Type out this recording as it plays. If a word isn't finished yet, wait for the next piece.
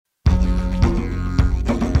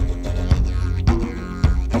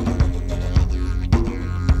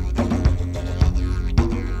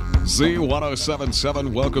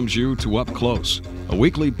Z1077 welcomes you to Up Close, a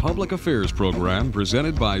weekly public affairs program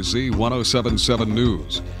presented by Z1077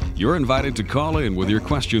 News. You're invited to call in with your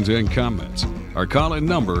questions and comments. Our call-in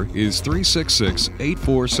number is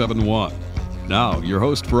 366-8471. Now, your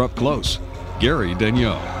host for Up Close, Gary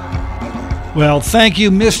Daigneault. Well, thank you,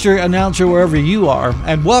 Mr. Announcer, wherever you are,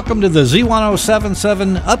 and welcome to the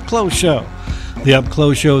Z1077 Up Close Show. The Up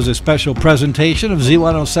Close Show is a special presentation of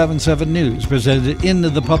Z1077 News, presented into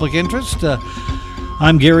the public interest.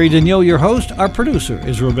 I'm Gary Daigneault, your host. Our producer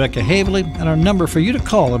is Rebecca Havely, and our number for you to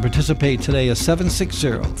call and participate today is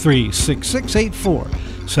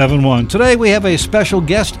 760-366-8471. Today we have a special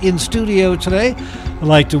guest in studio today. I'd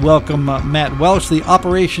like to welcome Matt Welch, the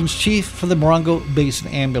Operations Chief for the Morongo Basin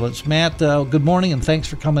Ambulance. Matt, good morning, and thanks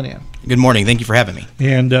for coming in. Good morning. Thank you for having me.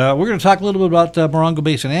 And we're going to talk a little bit about Morongo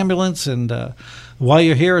Basin Ambulance and why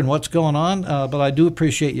you're here and what's going on, but I do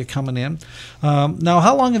appreciate you coming in. Now,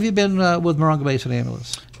 how long have you been with Morongo Basin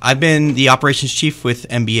Ambulance? I've been the operations chief with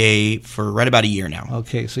MBA for right about a year now.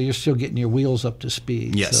 Okay, so you're still getting your wheels up to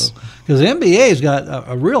speed. Yes. Because MBA's got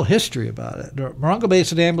a real history about it. Morongo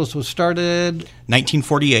Basin Ambulance was started...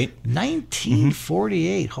 1948.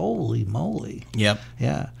 1948. Mm-hmm. Holy moly. Yep.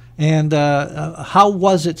 Yeah. And how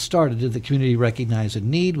was it started? Did the community recognize a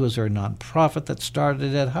need? Was there a nonprofit that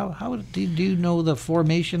started it? How do you know the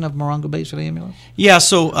formation of Morongo Basin Ambulance? Yeah,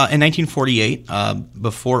 so in 1948,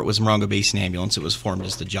 before it was Morongo Basin Ambulance, it was formed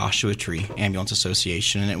as the Joshua Tree Ambulance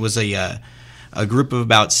Association, and it was a group of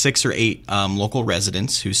about 6 or 8 local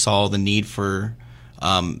residents who saw the need for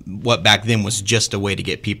what back then was just a way to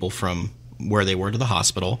get people from where they were to the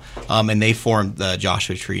hospital, and they formed the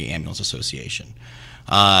Joshua Tree Ambulance Association.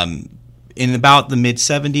 In about the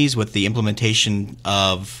mid-'70s, with the implementation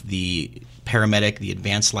of the paramedic, the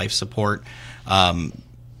advanced life support,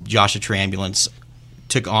 Joshua Tree Ambulance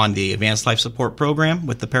took on the advanced life support program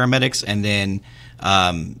with the paramedics, and then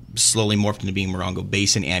slowly morphed into being Morongo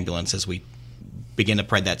Basin Ambulance as we begin to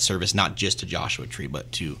provide that service not just to Joshua Tree,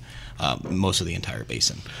 but to most of the entire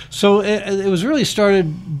basin. So it was really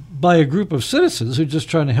started by a group of citizens who were just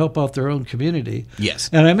trying to help out their own community. Yes.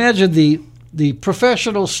 And I imagine the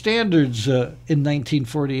professional standards in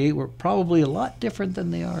 1948 were probably a lot different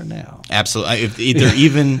than they are now. Absolutely. If there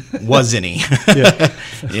even was any. Yeah.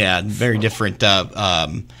 Yeah, very different.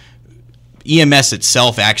 EMS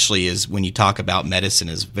itself actually is, when you talk about medicine,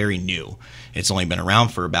 is very new. It's only been around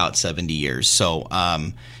for about 70 years. So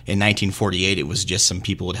in 1948, it was just some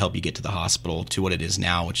people would help you get to the hospital, to what it is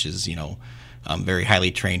now, which is, very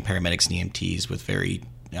highly trained paramedics and EMTs with very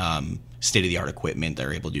state-of-the-art equipment that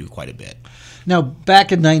are able to do quite a bit. Now,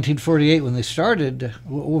 back in 1948, when they started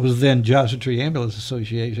what was then Joshua Tree Ambulance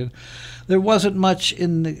Association, there wasn't much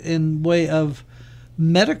in way of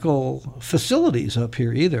medical facilities up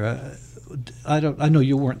here either. I know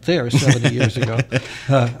you weren't there 70 years ago.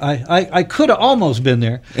 I could have almost been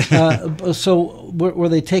there. So were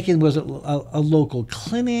they taking, was it a local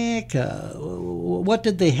clinic? What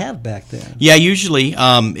did they have back then? Yeah, usually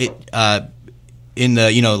in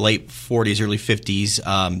the late 40s, early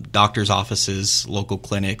 50s, doctors' offices, local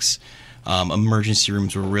clinics, emergency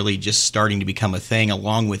rooms were really just starting to become a thing,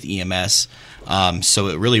 along with EMS. So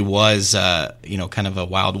it really was, kind of a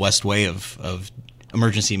Wild West way of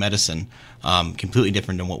emergency medicine, completely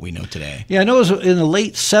different than what we know today. Yeah, I know it was in the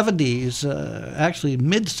late 70s, actually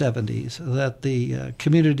mid-70s, that the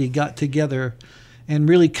community got together and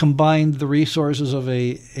really combined the resources of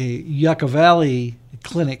a Yucca Valley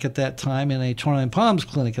clinic at that time and a Tornado Palms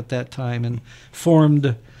clinic at that time, and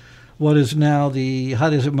formed what is now the High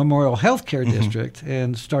Desert Memorial Healthcare District,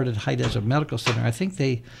 and started High Desert Medical Center. I think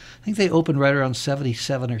they opened right around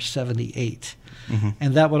 77 or 78.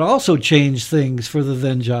 And that would also change things for the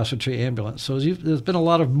then Joshua Tree Ambulance. So there's been a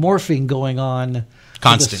lot of morphing going on.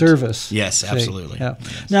 Constant. The service. Yes, absolutely. Yeah.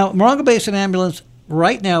 Yes. Now, Morongo Basin Ambulance,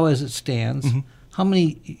 right now as it stands, how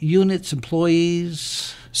many units,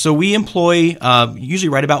 employees? So we employ usually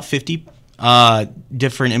right about 50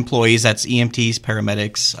 different employees. That's EMTs,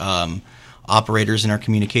 paramedics, operators in our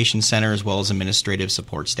communication center, as well as administrative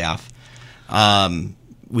support staff.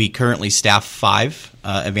 We currently staff 5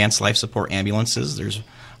 advanced life support ambulances. There's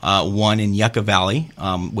one in Yucca Valley,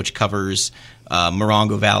 which covers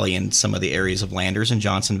Morongo Valley and some of the areas of Landers and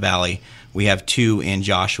Johnson Valley. We have 2 in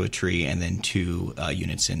Joshua Tree, and then 2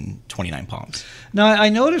 units in 29 Palms. Now, I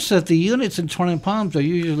noticed that the units in 29 Palms are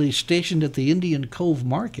usually stationed at the Indian Cove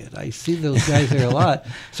Market. I see those guys there a lot.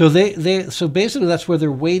 So so basically that's where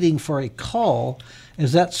they're waiting for a call,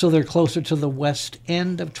 Is that so they're closer to the west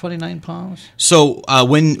end of 29 Palms? So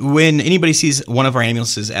when anybody sees one of our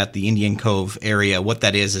ambulances at the Indian Cove area, what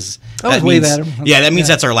that is that wave means, at 'em. yeah, that means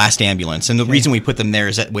that's our last ambulance. And the reason we put them there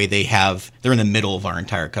is that way they're in the middle of our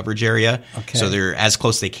entire coverage area. Okay. So they're as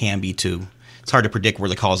close as they can be to. It's hard to predict where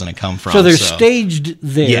the call is going to come from. So they're staged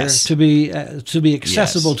there Yes. to be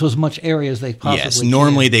accessible Yes. to as much area as they possibly Yes, can.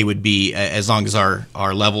 normally they would be, as long as our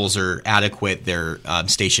levels are adequate, they're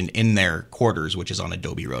stationed in their quarters, which is on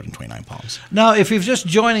Adobe Road in 29 Palms. Now, if you're just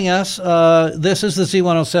joining us, this is the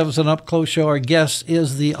Z107. It's an up-close show. Our guest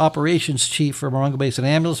is the operations chief for Morongo Basin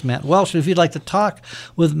Ambulance, Matt Welsh. And if you'd like to talk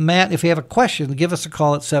with Matt, if you have a question, give us a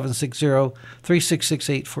call at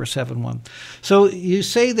 760-366-8471. So you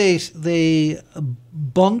say they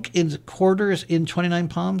bunk in quarters in 29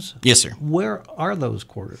 Palms? Yes, sir. Where are those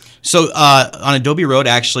quarters? So on Adobe Road,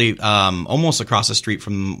 actually, almost across the street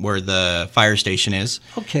from where the fire station is,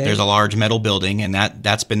 Okay. there's a large metal building, and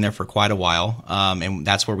that's been there for quite a while. And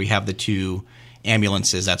that's where we have the two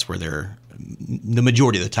ambulances. That's where they're the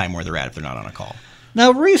majority of the time where they're at if they're not on a call.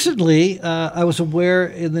 Now, recently, I was aware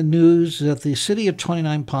in the news that the city of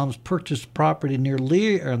 29 Palms purchased property near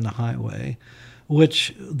Lear on the highway,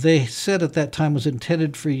 which they said at that time was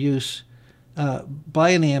intended for use by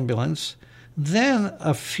an ambulance. Then,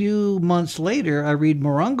 a few months later, I read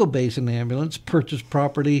Morongo Basin Ambulance purchased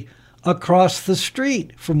property across the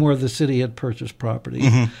street from where the city had purchased property.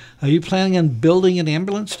 Mm-hmm. Are you planning on building an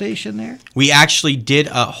ambulance station there? We actually did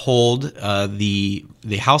hold the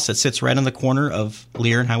house that sits right on the corner of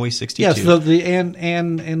Lear and Highway 62. Yes, the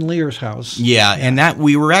Ann Lear's house. Yeah, and that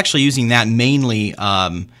we were actually using that mainly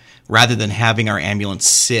rather than having our ambulance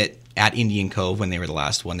sit at Indian Cove when they were the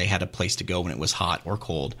last one. They had a place to go when it was hot or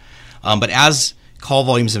cold. But as call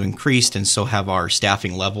volumes have increased and so have our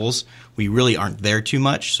staffing levels, we really aren't there too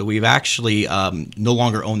much. So we've actually no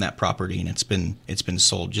longer own that property, and it's been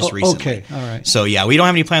sold just recently. Okay, all right. So yeah, we don't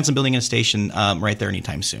have any plans on building a station right there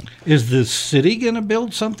anytime soon. Is the city going to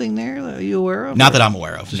build something there? Are you aware of? Not that I'm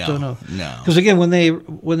aware of. Just No, don't know. no. Because again, when they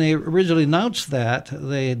originally announced that,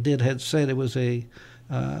 they had said it was an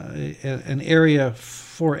area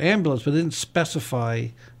for ambulance, but they didn't specify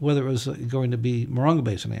whether it was going to be Morongo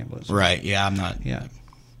Basin Ambulance. Right. Yeah, I'm not. Yeah.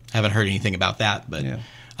 Haven't heard anything about that, but Yeah.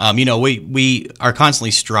 we are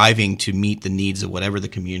constantly striving to meet the needs of whatever the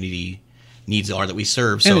community needs are that we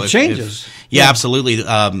serve. And so it changes. Yeah, absolutely.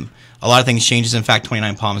 A lot of things changes. In fact,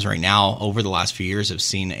 29 Palms right now, over the last few years, have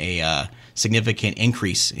seen a significant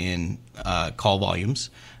increase in call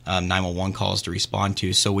volumes, 911 calls to respond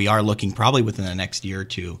to. So we are looking probably within the next year or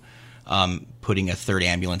two, putting a third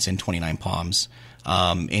ambulance in 29 Palms.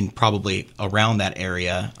 And probably around that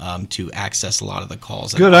area to access a lot of the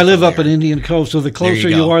calls. Good. I live up in Indian Cove, so the closer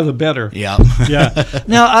you are, the better. Yeah. Yeah.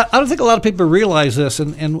 Now, I don't think a lot of people realize this,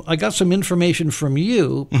 and I got some information from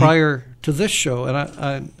you prior to this show,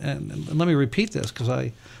 and let me repeat this because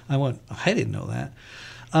I didn't know that.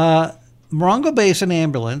 Morongo Basin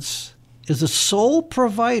Ambulance is the sole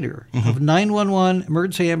provider of 911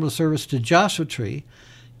 emergency ambulance service to Joshua Tree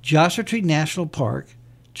National Park,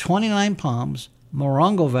 29 Palms,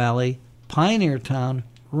 Morongo Valley, Pioneer Town,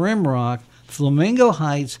 Rimrock, Flamingo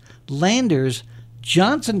Heights, Landers,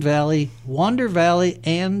 Johnson Valley, Wander Valley,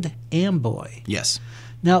 and Amboy. Yes.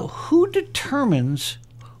 Now, who determines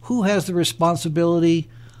who has the responsibility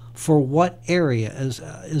for what area?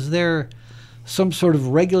 Is there some sort of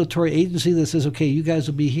regulatory agency that says, okay, you guys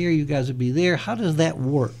will be here, you guys will be there? How does that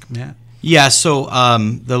work, Matt? Yeah, so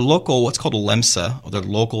the local, what's called a LEMSA, or the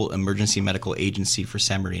Local Emergency Medical Agency for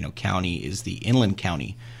San Bernardino County, is the Inland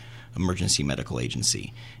County Emergency Medical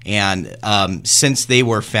Agency. And since they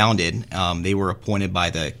were founded, they were appointed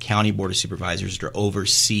by the County Board of Supervisors to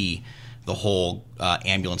oversee the whole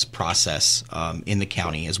ambulance process in the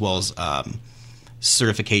county, as well as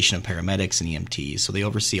certification of paramedics and EMTs. So they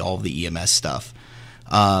oversee all of the EMS stuff.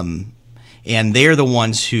 And they're the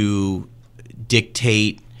ones who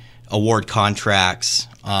dictate, award contracts,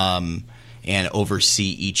 and oversee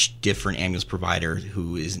each different ambulance provider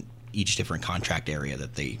who is in each different contract area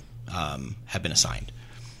that they have been assigned.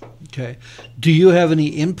 Okay. Do you have any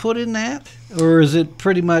input in that? Or is it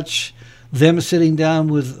pretty much them sitting down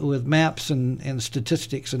with maps and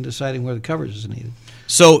statistics and deciding where the coverage is needed?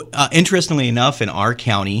 So, interestingly enough, in our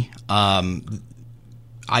county,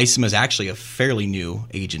 ISEM is actually a fairly new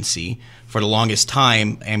agency. For the longest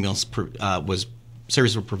time, ambulance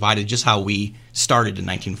services were provided just how we started in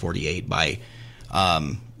 1948 by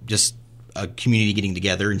just a community getting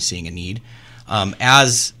together and seeing a need.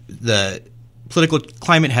 As the political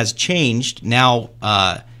climate has changed, now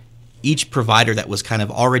each provider that was kind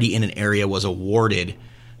of already in an area was awarded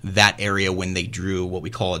that area when they drew what we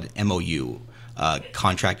call an MOU,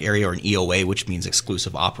 contract area, or an EOA, which means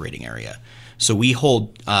exclusive operating area. So we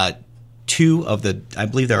hold two of the, I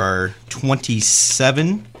believe there are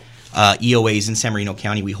 27 EOAs in San Bernardino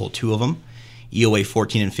County. We hold two of them, EOA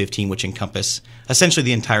 14 and 15, which encompass essentially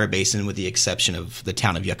the entire basin with the exception of the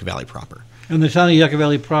town of Yucca Valley proper. And the town of Yucca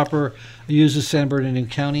Valley proper uses San Bernardino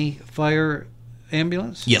County Fire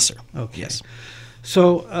Ambulance? Yes, sir. Okay. Yes.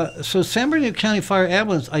 So San Bernardino County Fire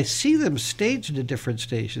Ambulance, I see them staged at different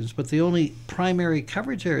stations, but the only primary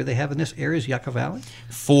coverage area they have in this area is Yucca Valley?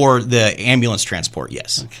 For the ambulance transport,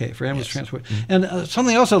 yes. Okay, for ambulance transport. And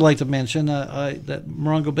something else I'd like to mention, that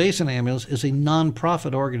Morongo Basin Ambulance is a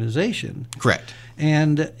nonprofit organization. Correct.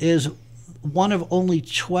 And is one of only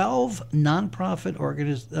 12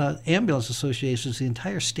 nonprofit ambulance associations in the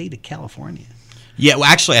entire state of California. Yeah, well,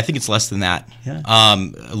 actually, I think it's less than that. Yeah.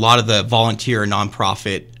 A lot of the volunteer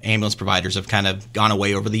nonprofit ambulance providers have kind of gone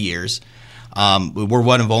away over the years. We're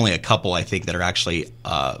one of only a couple, I think, that are actually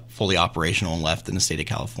fully operational and left in the state of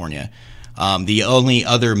California. The only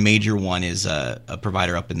other major one is a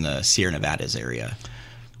provider up in the Sierra Nevadas area.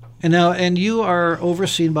 And you are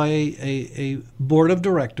overseen by a board of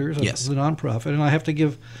directors of Yes. the nonprofit. And I have to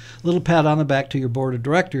give a little pat on the back to your board of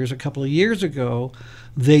directors. A couple of years ago,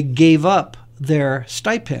 they gave up their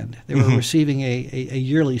stipend. They were receiving a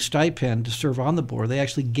yearly stipend to serve on the board. They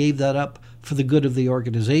actually gave that up for the good of the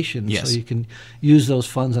organization. Yes. So you can use those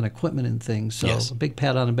funds on equipment and things. So Yes. a big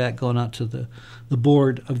pat on the back going out to the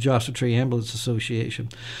board of Joshua Tree Ambulance Association.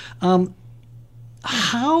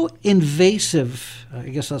 How invasive, I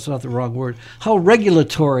guess that's not the wrong word, how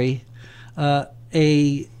regulatory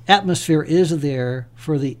a atmosphere is there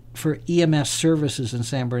for EMS services in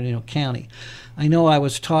San Bernardino County? I know I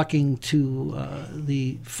was talking to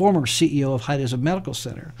the former CEO of High Desert Medical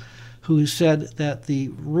Center, who said that the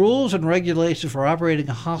rules and regulations for operating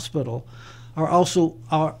a hospital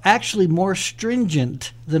are actually more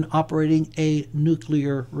stringent than operating a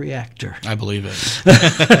nuclear reactor. I believe it.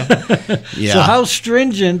 Yeah. So how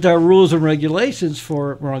stringent are rules and regulations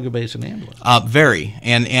for Morongo Basin Ambulance? Very,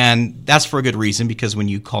 and that's for a good reason, because when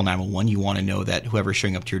you call 911, you want to know that whoever's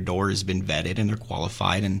showing up to your door has been vetted and they're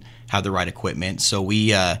qualified and have the right equipment. So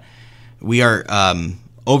we are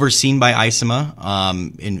overseen by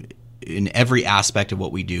ISEMA in every aspect of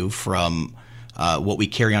what we do, from what we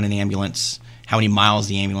carry on an ambulance, how many miles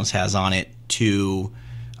the ambulance has on it, to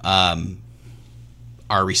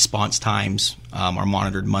our response times are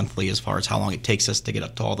monitored monthly as far as how long it takes us to get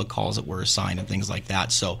up to all the calls that we're assigned and things like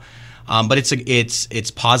that. So, but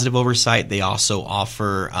it's positive oversight. They also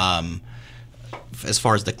offer, as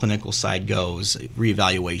far as the clinical side goes,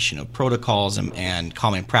 reevaluation of protocols and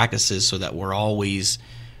common practices, so that we're always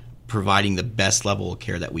providing the best level of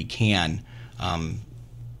care that we can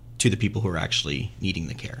to the people who are actually needing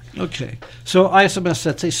the care. Okay. So ISMS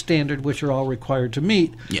sets a standard which are all required to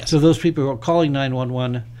meet. Yes. So those people who are calling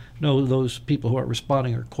 911 know those people who are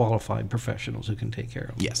responding are qualified professionals who can take care of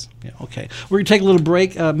them. Yes. Yeah, okay. We're going to take a little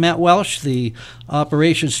break. Matt Welsh, the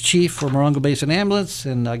operations chief for Morongo Basin Ambulance,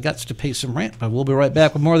 and guts to pay some rent, but we'll be right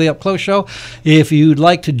back with more of the Up Close Show. If you'd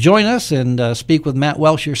like to join us and speak with Matt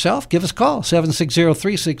Welsh yourself, give us a call,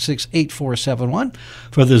 760-366-8471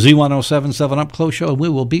 for the Z1077 Up Close Show, and we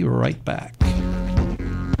will be right back.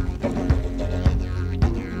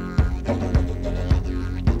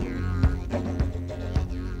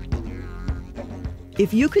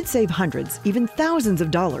 If you could save hundreds, even thousands of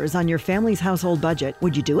dollars on your family's household budget,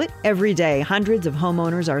 would you do it? Every day, hundreds of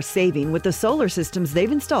homeowners are saving with the solar systems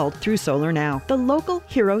they've installed through Solar Now, the local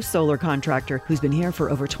hero solar contractor who's been here for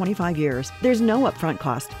over 25 years. There's no upfront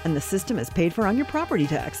cost, and the system is paid for on your property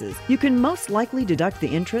taxes. You can most likely deduct the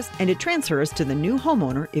interest, and it transfers to the new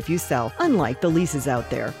homeowner if you sell. Unlike the leases out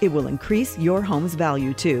there, it will increase your home's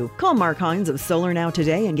value too. Call Mark Hines of Solar Now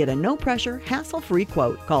today and get a no-pressure, hassle-free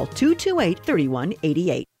quote. Call 228-3188.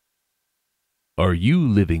 Are you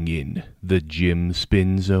living in the Jim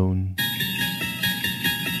Spin Zone?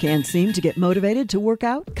 Can't seem to get motivated to work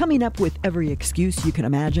out? Coming up with every excuse you can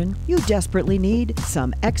imagine? You desperately need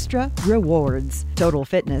some extra rewards. Total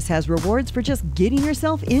Fitness has rewards for just getting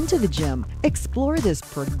yourself into the gym. Explore this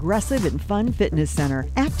progressive and fun fitness center.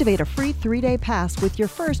 Activate a free 3-day pass with your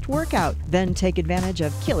first workout. Then take advantage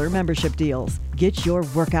of killer membership deals. Get your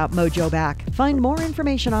workout mojo back. Find more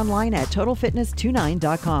information online at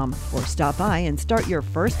TotalFitness29.com or stop by and start your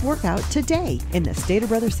first workout today in the Stater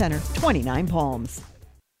Brothers Center, 29 Palms.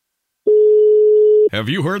 Have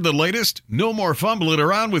you heard the latest? No more fumbling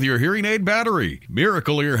around with your hearing aid battery.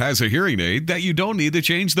 Miracle Ear has a hearing aid that you don't need to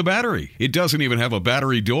change the battery. It doesn't even have a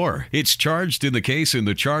battery door. It's charged in the case and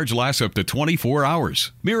the charge lasts up to 24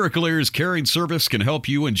 hours. Miracle Ear's caring service can help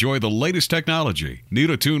you enjoy the latest technology. Need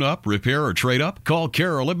a tune-up, repair, or trade-up? Call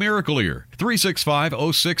Carol at Miracle Ear,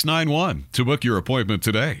 365-0691 to book your appointment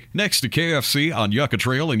today. Next to KFC on Yucca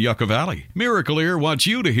Trail in Yucca Valley. Miracle Ear wants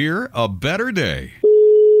you to hear a better day.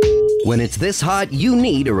 When it's this hot, you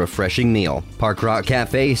need a refreshing meal. Park Rock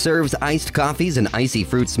Cafe serves iced coffees and icy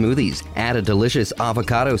fruit smoothies. Add a delicious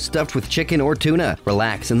avocado stuffed with chicken or tuna.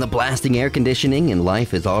 Relax in the blasting air conditioning and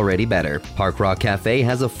life is already better. Park Rock Cafe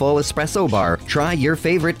has a full espresso bar. Try your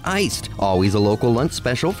favorite iced. Always a local lunch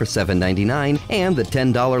special for $7.99. And the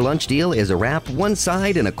 $10 lunch deal is a wrap, one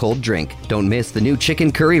side, and a cold drink. Don't miss the new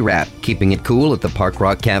chicken curry wrap. Keeping it cool at the Park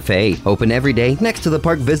Rock Cafe. Open every day next to the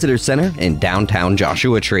Park Visitor Center in downtown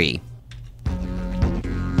Joshua Tree.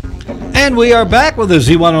 And we are back with the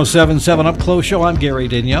Z1077 Up Close Show. I'm Gary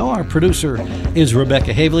Daigneault. Our producer is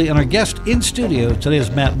Rebecca Havely, and our guest in studio today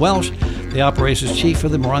is Matt Welsh, the operations chief for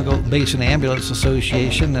the Morongo Basin Ambulance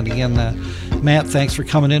Association. And again, Matt, thanks for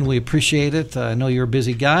coming in. We appreciate it. I know you're a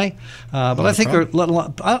busy guy, but I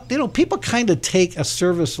think people kind of take a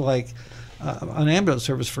service like an ambulance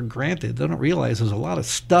service for granted. They don't realize there's a lot of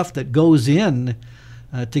stuff that goes in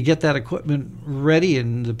to get that equipment ready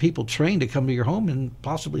and the people trained to come to your home and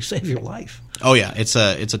possibly save your life. Oh yeah, it's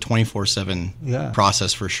a 24/7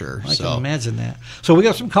 process for sure. I can imagine that. So we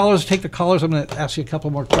got some callers. Take the callers. I'm going to ask you a couple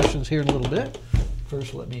more questions here in a little bit.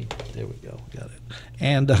 First, there we go. Got it.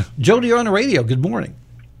 And Jody, you're on the radio. Good morning.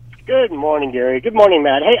 Good morning, Gary. Good morning,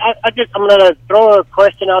 Matt. Hey, I'm going to throw a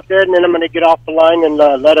question out there, and then I'm going to get off the line and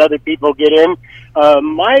let other people get in.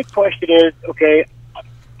 My question is, okay.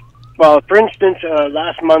 Well, for instance,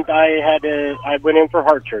 last month I went in for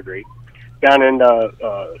heart surgery down in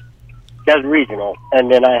Desert Regional,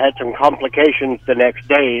 and then I had some complications the next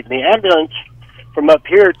day. The ambulance from up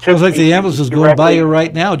here sounds like the ambulance is going by you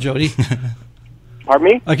right now, Jody. Pardon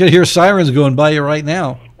me? I can hear sirens going by you right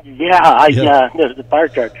now. Yeah, there's the fire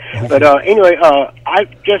truck. But anyway, I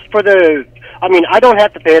don't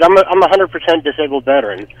have to pay it. I'm a 100% disabled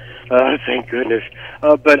veteran. Thank goodness.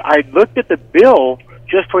 But I looked at the bill.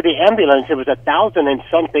 Just for the ambulance, it was $1,000 and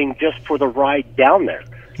something just for the ride down there.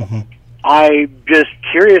 Mm-hmm. I'm just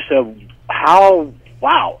curious of how.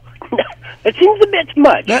 Wow, it seems a bit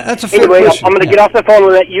much. That's a fair question. Anyway, I'm going to get off the phone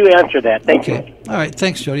and let you answer that. Thank you. All right,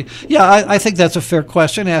 thanks, Jody. Yeah, I think that's a fair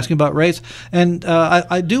question, asking about rates. And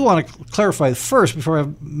I do want to clarify first,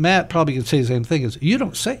 before Matt probably can say the same thing, is you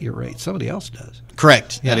don't set your rates. Somebody else does.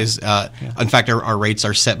 Correct. Yeah. That is, in fact, our rates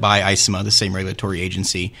are set by ISMA, the same regulatory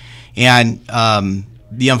agency. And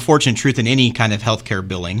the unfortunate truth in any kind of healthcare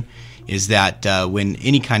billing is that when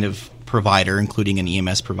any kind of provider, including an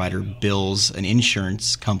EMS provider, bills an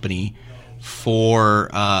insurance company for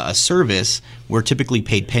a service, we're typically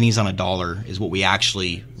paid pennies on a dollar is what we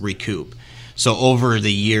actually recoup. So over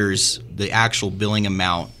the years, the actual billing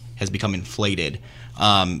amount has become inflated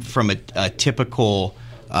from a typical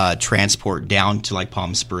transport down to like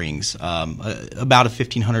Palm Springs. About a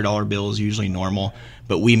 $1,500 bill is usually normal,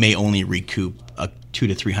 but we may only recoup $200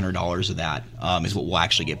 to $300 of that is what we'll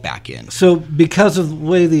actually get back in. So because of the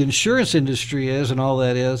way the insurance industry is and all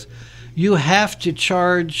that is, you have to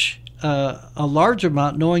charge a large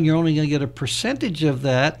amount knowing you're only going to get a percentage of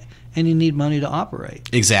that, and you need money to operate.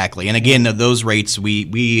 Exactly. And again, those rates,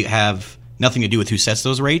 we have nothing to do with who sets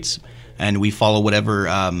those rates, and we follow whatever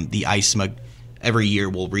the ISMA every year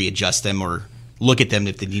will readjust them or look at them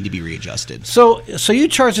if they need to be readjusted. So you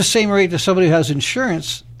charge the same rate to somebody who has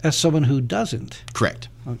insurance as someone who doesn't. Correct.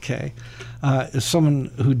 Okay. Is someone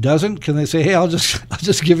who doesn't, can they say, hey, I'll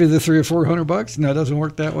just give you the $300 or $400? No, it doesn't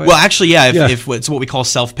work that way. Well, actually, if it's what we call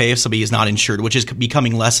self-pay, if somebody is not insured, which is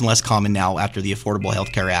becoming less and less common now after the Affordable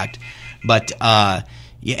Health Care Act. But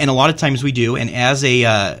and a lot of times we do. And as a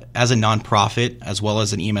nonprofit, as well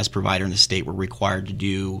as an EMS provider in the state, we're required to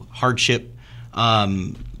do hardship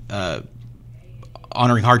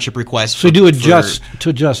honoring hardship requests. So you do adjust.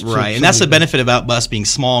 Right, and that's the benefit about us being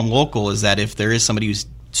small and local is that if there is somebody who's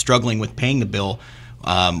struggling with paying the bill,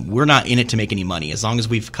 we're not in it to make any money. As long as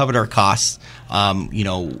we've covered our costs, we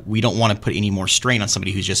don't want to put any more strain on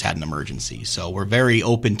somebody who's just had an emergency. So we're very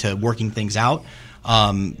open to working things out,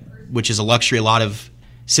 which is a luxury a lot of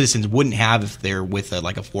citizens wouldn't have if they're with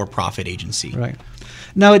a for-profit agency. Right.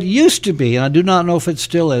 Now, it used to be, and I do not know if it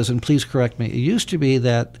still is, and please correct me, it used to be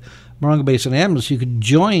that Morongo Basin Ambulance, you could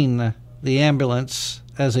join the ambulance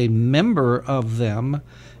as a member of them,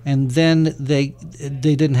 and then they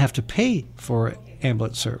didn't have to pay for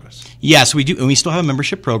ambulance service. Yes, we do, and we still have a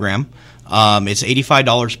membership program. It's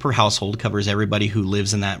 $85 per household, covers everybody who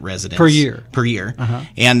lives in that residence. Per year. Uh-huh.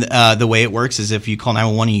 And the way it works is if you call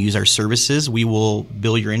 911 and you use our services, we will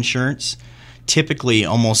bill your insurance. Typically,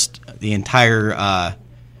 almost the entire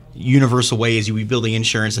universal way is we bill the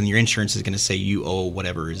insurance, and your insurance is going to say you owe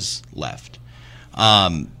whatever is left.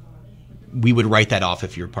 We would write that off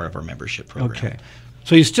if you're part of our membership program. Okay.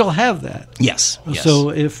 So you still have that? Yes. So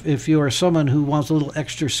if you are someone who wants a little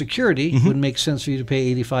extra security, it would make sense for you to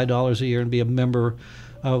pay $85 a year and be a member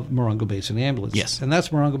of Morongo Basin Ambulance. Yes. And that's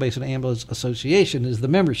Morongo Basin Ambulance Association is the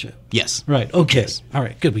membership. Yes. Right. Okay. Yes. All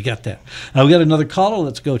right. Good. We got that. We got another caller.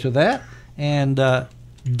 Let's go to that. And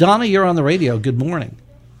Donna, you're on the radio. Good morning.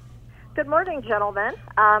 Good morning, gentlemen.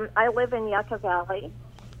 I live in Yucca Valley,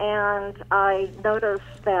 and I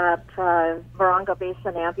noticed that Morongo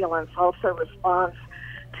Basin Ambulance also responds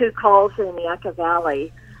to calls in Yucca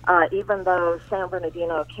Valley, even though San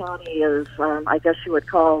Bernardino County is, I guess you would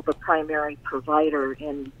call, the primary provider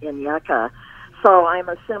in Yucca. So I'm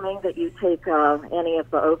assuming that you take any of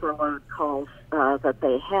the overload calls that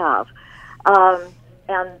they have.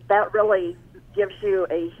 And that really gives you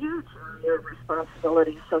a huge area of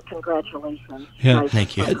responsibility, so congratulations. Yeah.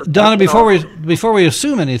 Thank you. Donna, before we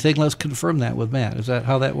assume anything, let's confirm that with Matt. Is that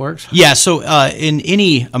how that works? Yeah, so in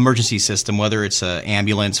any emergency system, whether it's an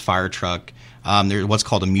ambulance, fire truck, there's what's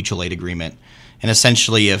called a mutual aid agreement. And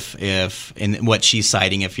essentially, if in what she's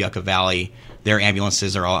citing, if Yucca Valley, their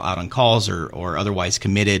ambulances are all out on calls or otherwise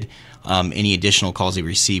committed, any additional calls they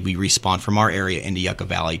receive, we respond from our area into Yucca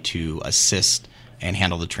Valley to assist and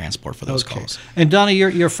handle the transport for those calls. And Donna,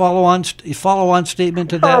 your follow-on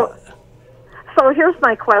statement to that? So here's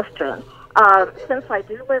my question. Since I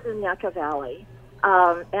do live in Yucca Valley,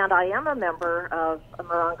 and I am a member of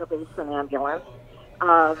Morongo Basin Ambulance,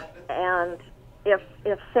 and if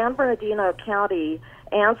San Bernardino County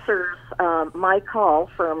answers my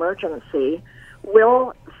call for emergency,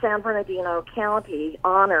 will San Bernardino County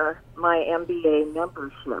honor my MBA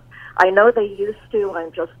membership? I know they used to.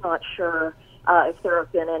 I'm just not sure if there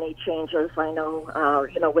have been any changes. I know,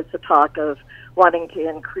 with the talk of wanting to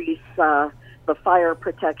increase the fire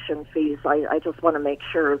protection fees, I just want to make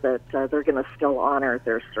sure that they're going to still honor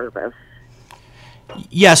their service.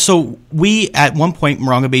 Yeah, so we, at one point,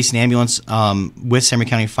 Morongo Basin Ambulance with San Bernardino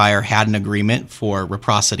County Fire had an agreement for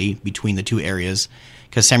reciprocity between the two areas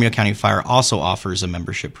because San Bernardino County Fire also offers a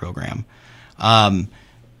membership program.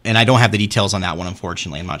 And I don't have the details on that one,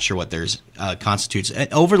 unfortunately. I'm not sure what theirs constitutes.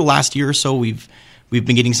 Over the last year or so, we've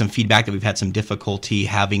been getting some feedback that we've had some difficulty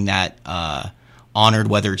having that honored,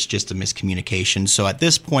 whether it's just a miscommunication. So at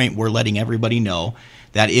this point, we're letting everybody know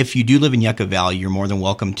that if you do live in Yucca Valley, you're more than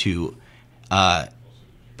welcome to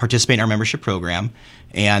participate in our membership program.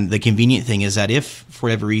 And the convenient thing is that if, for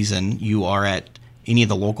whatever reason, you are at any of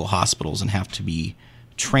the local hospitals and have to be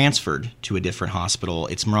transferred to a different hospital,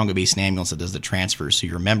 it's Morongo Basin Ambulance that does the transfer, so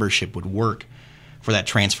your membership would work for that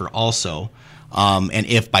transfer also. And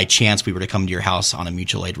if by chance we were to come to your house on a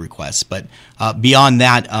mutual aid request. But beyond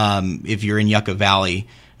that, if you're in Yucca Valley,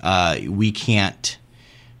 you can't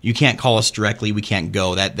call us directly. We can't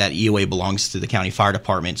go. That EOA belongs to the county fire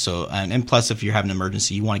department. So and plus, if you're having an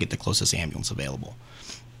emergency, you want to get the closest ambulance available.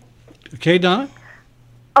 Okay, Donna?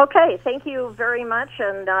 Okay, thank you very much,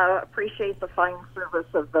 and appreciate the fine service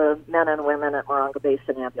of the men and women at Morongo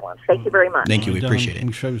Basin Ambulance. Thank you very much. Thank you. We appreciate it.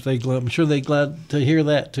 I'm sure they're glad to hear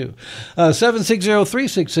that, too.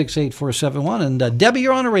 760-366-8471. And Debbie,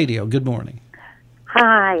 you're on the radio. Good morning.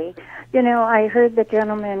 Hi. I heard the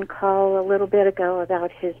gentleman call a little bit ago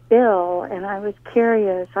about his bill, and I was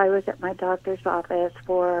curious. I was at my doctor's office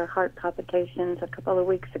for heart palpitations a couple of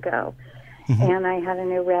weeks ago. And I had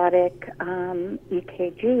an erratic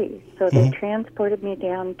EKG. So they transported me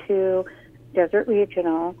down to Desert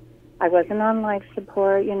Regional. I wasn't on life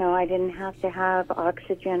support. I didn't have to have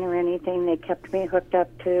oxygen or anything. They kept me hooked up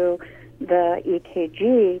to the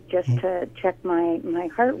EKG just to check my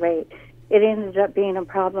heart rate. It ended up being a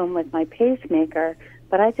problem with my pacemaker,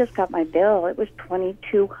 but I just got my bill. It was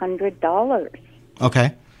 $2,200.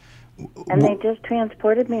 Okay. And they just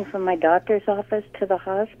transported me from my doctor's office to the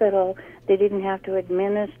hospital. They didn't have to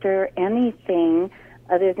administer anything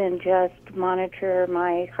other than just monitor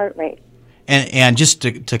my heart rate. And just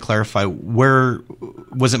to clarify, where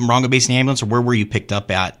was it, Morongo Basin Ambulance, or where were you picked up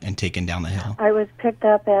at and taken down the hill? I was picked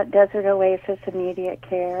up at Desert Oasis Immediate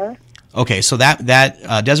Care. Okay, so that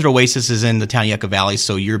Desert Oasis is in the town of Yucca Valley,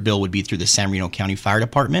 so your bill would be through the San Bernardino County Fire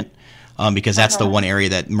Department. Because that's the one area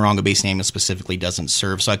that Morongo Basin Ambulance specifically doesn't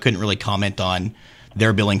serve. So I couldn't really comment on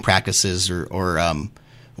their billing practices or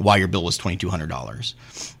why your bill was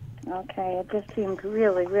 $2,200. Okay, it just seemed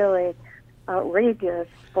really, really outrageous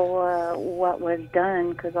for what was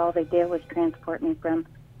done, because all they did was transport me from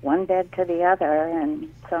one bed to the other,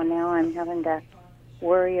 and so now I'm having to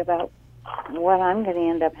worry about what I'm going to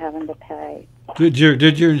end up having to pay. Did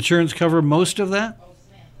your insurance cover most of that?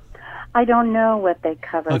 I don't know what they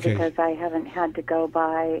cover Okay. because I haven't had to go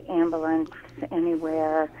by ambulance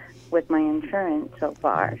anywhere with my insurance so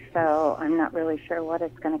far, so I'm not really sure what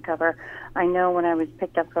it's going to cover. I know when I was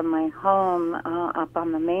picked up from my home up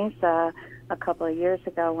on the Mesa a couple of years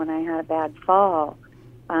ago when I had a bad fall,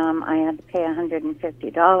 I had to pay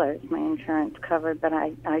 $150 my insurance covered, but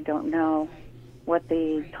I don't know what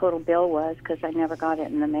the total bill was because I never got it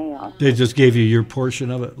in the mail. They just gave you your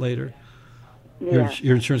portion of it later. Yeah.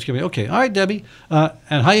 Your insurance company. Okay. All right, Debbie.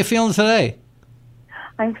 And how you feeling today?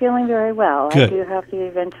 I'm feeling very well. Good. I do have to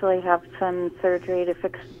eventually have some surgery to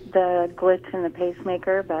fix the glitch in the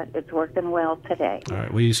pacemaker, but it's working well today. All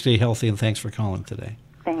right. Well, you stay healthy, and thanks for calling today.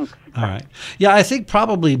 Thanks. All right. Yeah, I think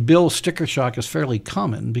probably bill sticker shock is fairly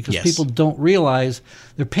common because Yes. people don't realize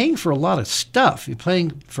they're paying for a lot of stuff. You're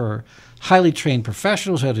paying for highly trained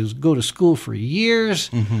professionals who had to go to school for years.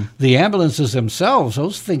 Mm-hmm. The ambulances themselves,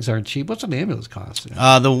 those things aren't cheap. What's an ambulance cost?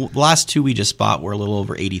 The last two we just bought were a little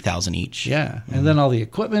over $80,000 each. Yeah, and then all the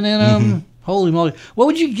equipment in them. Holy moly! What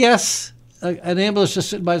would you guess an ambulance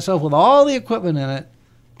just sitting by itself with all the equipment in it?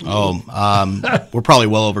 We're probably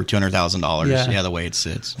well over $200,000. Yeah. Yeah, the way it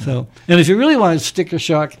sits. So, and if you really want sticker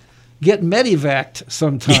shock, get Medivac'd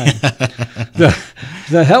sometime.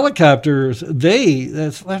 the helicopters,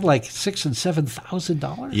 that's like $6,000 and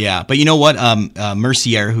 $7,000. Yeah, but you know what?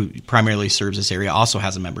 Mercier, who primarily serves this area, also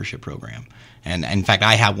has a membership program, and in fact,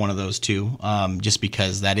 I have one of those too. Just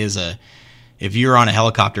because that is if you're on a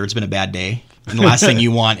helicopter, it's been a bad day, and the last thing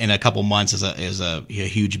you want in a couple months is a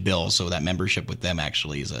huge bill. So that membership with them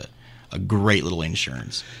actually is a great little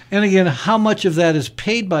insurance. And again, how much of that is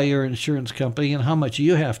paid by your insurance company and how much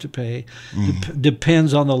you have to pay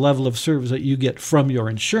depends on the level of service that you get from your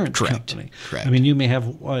insurance company. Correct. I mean, you may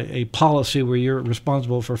have a policy where you're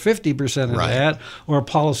responsible for 50% of Right. that, or a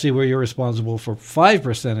policy where you're responsible for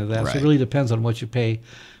 5% of that. So Right. it really depends on what you pay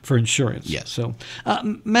for insurance. Yes. So,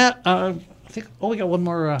 Matt, I think we got one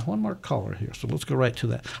more caller here, so let's go right to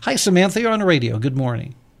that. Hi, Samantha. You're on the radio. Good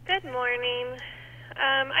morning. Good morning.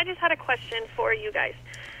 I just had a question for you guys.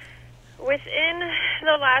 Within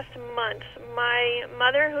the last month, my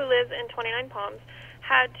mother, who lives in 29 Palms,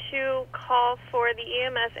 had to call for the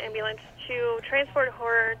EMS ambulance to transport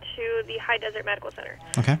her to the High Desert Medical Center.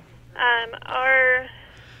 Okay. Our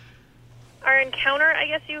encounter, I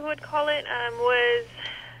guess you would call it, was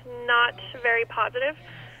not very positive.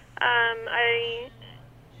 I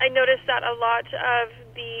noticed that a lot of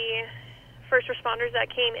the first responders that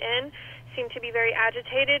came in seemed to be very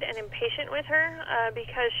agitated and impatient with her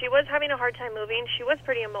because she was having a hard time moving. She was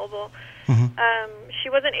pretty immobile. She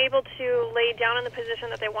wasn't able to lay down in the position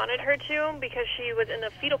that they wanted her to because she was in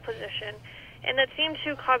the fetal position, and that seemed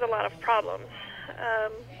to cause a lot of problems.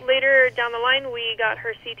 Later down the line, we got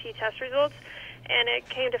her CT test results, and it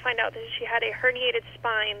came to find out that she had a herniated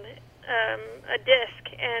spine, a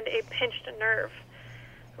disc, and a pinched nerve,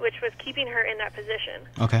 which was keeping her in that position.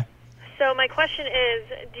 Okay. So my question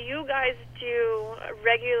is, do you guys do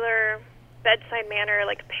regular bedside manner,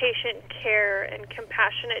 like patient care and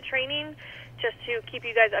compassionate training, just to keep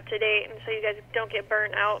you guys up to date and so you guys don't get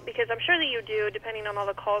burnt out? Because I'm sure that you do, depending on all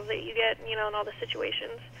the calls that you get, and all the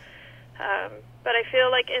situations. But I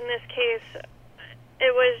feel like in this case,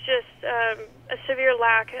 it was just a severe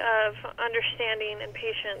lack of understanding and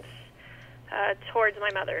patience towards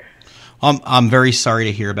my mother. I'm very sorry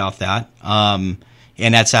to hear about that.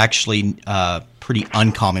 And that's actually pretty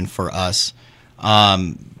uncommon for us.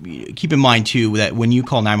 Keep in mind, too, that when you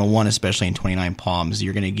call 911, especially in 29 Palms,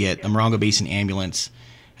 you're going to get a Morongo Basin ambulance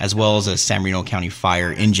as well as a San Marino County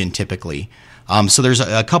Fire engine typically. So there's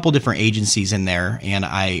a couple different agencies in there, and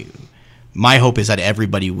my hope is that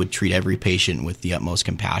everybody would treat every patient with the utmost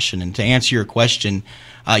compassion. And to answer your question,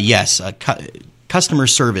 yes, customer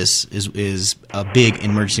service is big in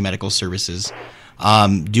emergency medical services.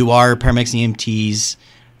 Do our paramedics and EMTs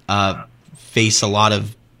face a lot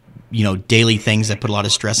of daily things that put a lot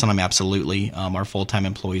of stress on them? Absolutely. Our full-time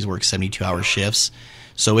employees work 72-hour shifts,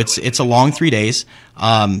 so it's a long 3 days.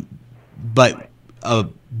 But a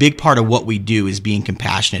big part of what we do is being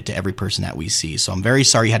compassionate to every person that we see. So I'm very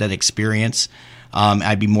sorry you had that experience.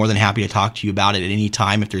 I'd be more than happy to talk to you about it at any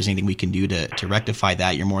time. If there's anything we can do to rectify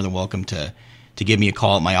that, you're more than welcome to give me a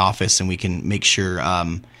call at my office, and we can make sure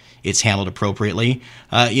it's handled appropriately.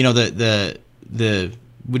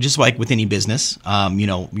 Just like with any business,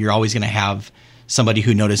 you're always going to have somebody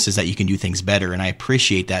who notices that you can do things better, and I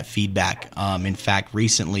appreciate that feedback. In fact,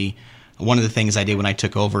 recently, one of the things I did when I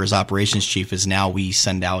took over as operations chief is now we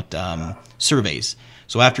send out surveys.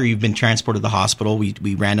 So after you've been transported to the hospital,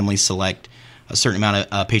 we randomly select a certain amount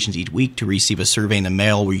of patients each week to receive a survey in the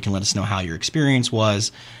mail where you can let us know how your experience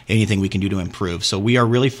was, anything we can do to improve. So we are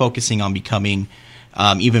really focusing on becoming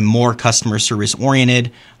even more customer service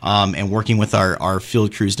oriented and working with our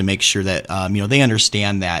field crews to make sure that they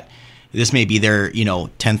understand that this may be their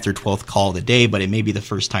 10th or 12th call of the day, but it may be the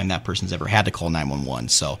first time that person's ever had to call 911.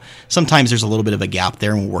 So sometimes there's a little bit of a gap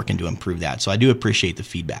there, and we're working to improve that. So I do appreciate the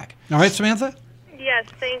feedback. All right, Samantha? Yes,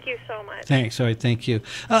 thank you so much. Thanks. All right, thank you.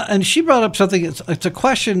 And she brought up something. It's a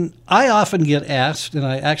question I often get asked, and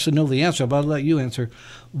I actually know the answer, but I'll let you answer.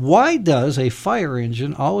 Why does a fire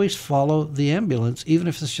engine always follow the ambulance, even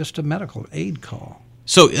if it's just a medical aid call?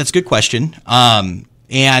 So that's a good question.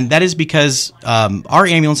 And that is because our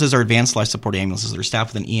ambulances are advanced life support ambulances that are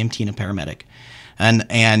staffed with an EMT and a paramedic. And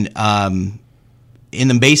in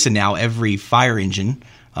the basin now, every fire engine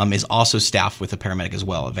is also staffed with a paramedic as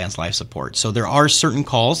well, advanced life support. So there are certain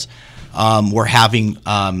calls where having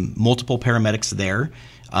multiple paramedics there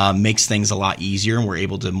makes things a lot easier, and we're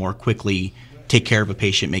able to more quickly take care of a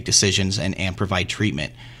patient, make decisions, and provide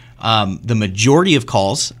treatment. The majority of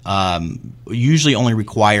calls usually only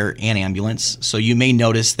require an ambulance. So you may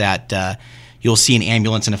notice that you'll see an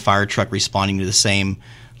ambulance and a fire truck responding to the same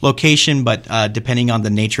location, but depending on the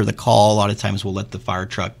nature of the call, a lot of times we'll let the fire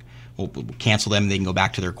truck, we'll cancel them, they can go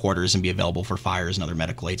back to their quarters and be available for fires and other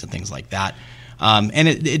medical aids and things like that. And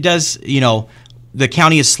it does, the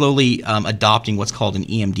county is slowly adopting what's called an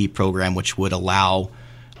EMD program, which would allow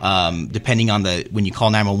depending on when you call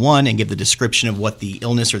 911 and give the description of what the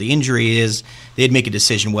illness or the injury is, they'd make a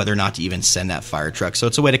decision whether or not to even send that fire truck. So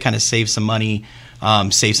it's a way to kind of save some money,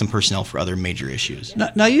 save some personnel for other major issues.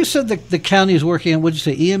 Now you said that the county is working on, what did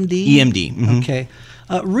you say, EMD? EMD. Mm-hmm. Okay.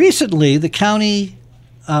 Recently, the county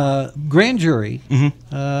grand jury,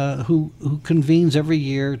 who convenes every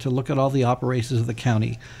year to look at all the operations of the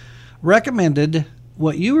county, recommended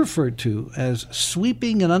what you referred to as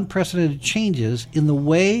sweeping and unprecedented changes in the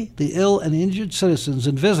way the ill and injured citizens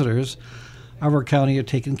and visitors of our county are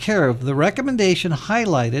taken care of. The recommendation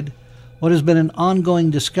highlighted what has been an ongoing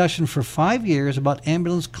discussion for 5 years about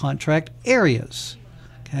ambulance contract areas.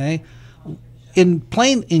 Okay? In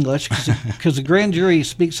plain English, because the grand jury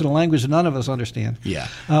speaks in a language that none of us understand. Yeah.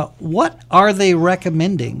 What are they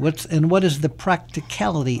recommending? What is the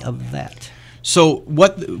practicality of that? So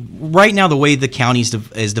right now the way the county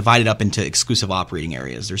is divided up into exclusive operating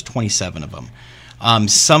areas, there's 27 of them.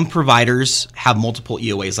 Some providers have multiple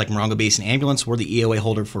EOAs, like Morongo Basin Ambulance. We're the EOA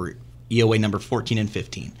holder for EOA number 14 and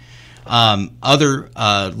 15. Other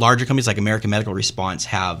larger companies like American Medical Response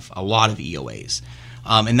have a lot of EOAs.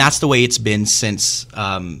 And that's the way it's been since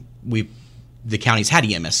the county's had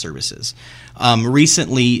EMS services.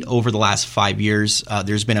 Recently, over the last 5 years,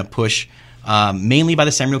 there's been a push mainly by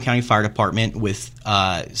the San Bernardino County Fire Department with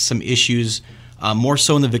some issues, more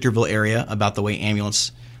so in the Victorville area, about the way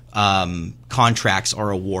ambulance contracts are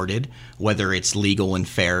awarded, whether it's legal and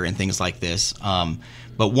fair and things like this.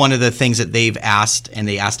 But one of the things that they've asked, and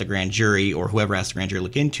they asked a grand jury, or whoever asked the grand jury to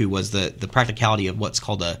look into, was the practicality of what's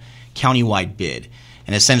called a countywide bid.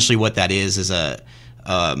 And essentially what that is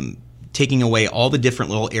taking away all the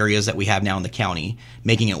different little areas that we have now in the county,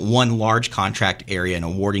 making it one large contract area and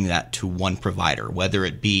awarding that to one provider, whether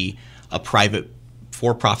it be a private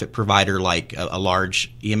for-profit provider like a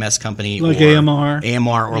large EMS company, like or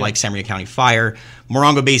AMR, or like San Bernardino County Fire.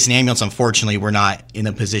 Morongo Basin Ambulance, unfortunately, we're not in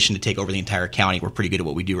a position to take over the entire county. We're pretty good at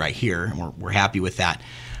what we do right here, and we're happy with that.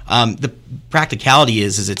 The practicality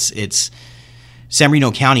is it's San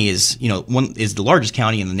Bernardino County is the largest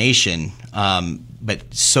county in the nation,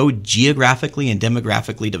 but so geographically and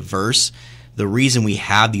demographically diverse. The reason we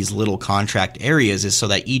have these little contract areas is so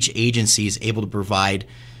that each agency is able to provide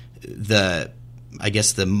the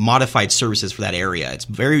modified services for that area. It's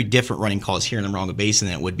very different running calls here in the Morongo Basin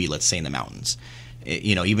than it would be, let's say, in the mountains,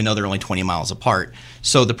 even though they're only 20 miles apart.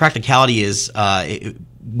 So the practicality is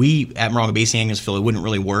we at Morongo Basin Ambulance feel it wouldn't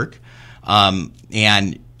really work.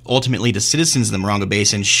 And ultimately, the citizens of the Morongo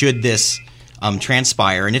Basin, should this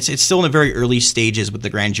transpire, and it's still in the very early stages with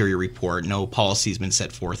the grand jury report. No policy has been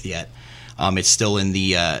set forth yet. It's still in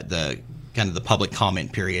the kind of the public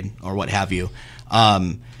comment period or what have you.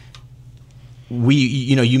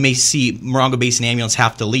 You may see Morongo Basin Ambulance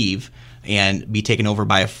have to leave and be taken over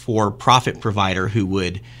by a for-profit provider who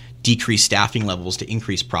would decrease staffing levels to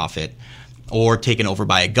increase profit, or taken over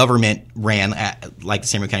by a government ran like the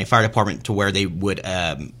San Bernardino County Fire Department, to where they would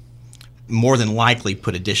more than likely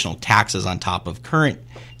put additional taxes on top of current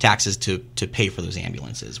taxes to pay for those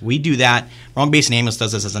ambulances. We do that. Morongo Basin Ambulance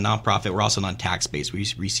does this as a nonprofit. We're also non-tax based. We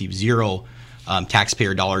receive zero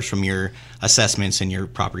taxpayer dollars from your assessments and your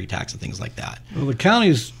property tax and things like that. Well, the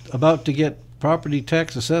county's about to get property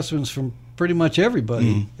tax assessments from pretty much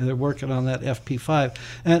everybody. They're working on that FP5.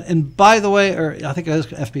 And by the way, or I think it is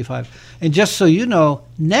FP5. And just so you know,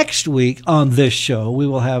 next week on this show, we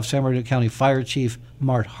will have San Bernardino County Fire Chief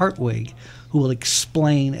Mart Hartwig, who will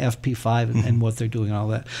explain FP5 and what they're doing and all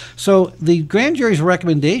that. So the grand jury's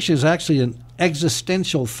recommendation is actually an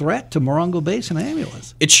existential threat to Morongo Basin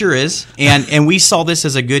Ambulance. It sure is. And we saw this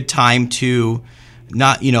as a good time to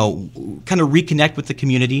not, kind of reconnect with the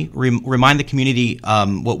community, remind the community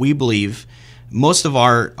what we believe. Most of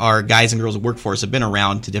our guys and girls that work for us have been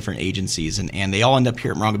around to different agencies, and they all end up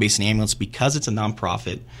here at Morongo Basin Ambulance because it's a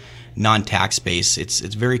nonprofit, non-tax based. It's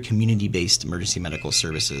very community based emergency medical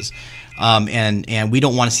services, and we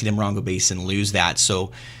don't want to see the Morongo Basin lose that.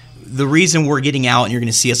 So the reason we're getting out and you're going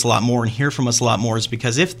to see us a lot more and hear from us a lot more is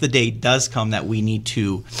because if the day does come that we need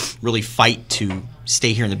to really fight to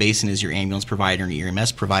stay here in the basin as your ambulance provider and your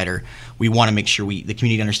EMS provider, we want to make sure the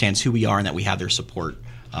community understands who we are and that we have their support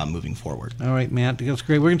moving forward. All right, Matt, that's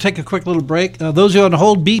great. We're going to take a quick little break. Those who are on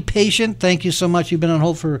hold, be patient. Thank you so much. You've been on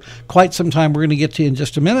hold for quite some time. We're going to get to you in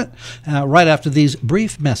just a minute, right after these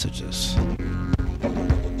brief messages.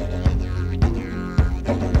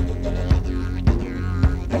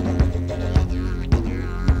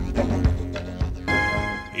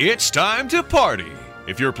 It's time to party.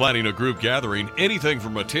 If you're planning a group gathering, anything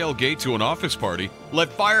from a tailgate to an office party, let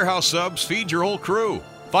Firehouse Subs feed your whole crew.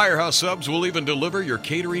 Firehouse Subs will even deliver your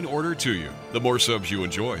catering order to you. The more subs you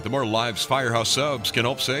enjoy, the more lives Firehouse Subs can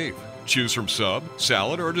help save. Choose from sub,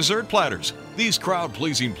 salad, or dessert platters. These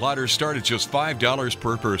crowd-pleasing platters start at just $5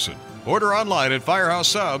 per person. Order online at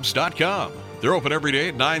firehousesubs.com. They're open every day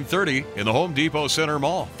at 9:30 in the Home Depot Center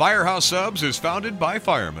Mall. Firehouse Subs is founded by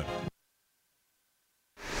firemen.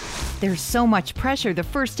 There's so much pressure the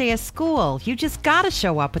first day of school. You just gotta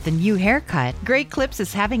show up with a new haircut. Great Clips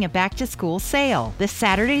is having a back-to-school sale this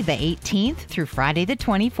Saturday the 18th through Friday the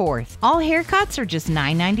 24th. All haircuts are just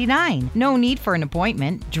 $9.99. No need for an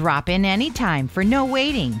appointment. Drop in anytime for no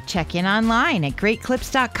waiting. Check in online at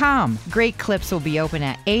greatclips.com. Great Clips will be open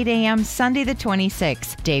at 8 a.m. Sunday the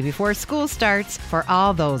 26th, day before school starts, for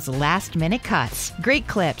all those last-minute cuts. Great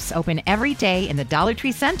Clips open every day in the Dollar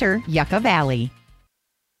Tree Center, Yucca Valley.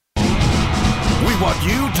 We want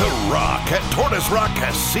you to rock at Tortoise Rock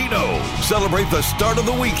Casino. Celebrate the start of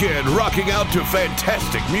the weekend rocking out to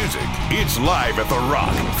fantastic music. It's live at The Rock.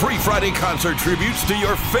 Free Friday concert tributes to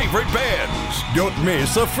your favorite bands. Don't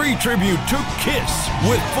miss a free tribute to Kiss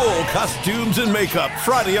with full costumes and makeup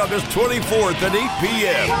Friday, August 24th at 8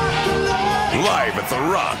 p.m. Live at The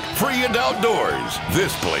Rock. Free and outdoors.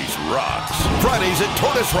 This place rocks. Fridays at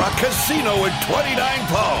Tortoise Rock Casino in 29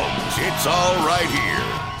 Palms. It's all right here.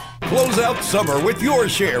 Close out summer with your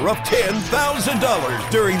share of $10,000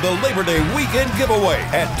 during the Labor Day weekend giveaway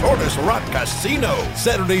at Tortoise Rock Casino.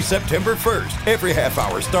 Saturday, September 1st. Every half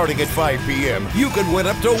hour starting at 5 p.m., you can win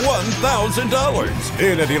up to $1,000.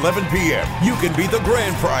 Then at 11 p.m., you can be the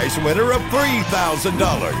grand prize winner of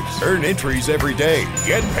 $3,000. Earn entries every day.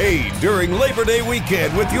 Get paid during Labor Day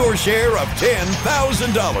weekend with your share of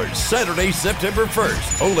 $10,000. Saturday, September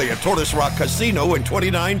 1st. Only at Tortoise Rock Casino in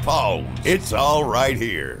 29 Palms. It's all right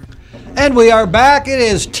here. And we are back. It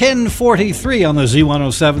is 10:43 on the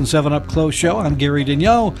Z1077 Up Close Show. I'm Gary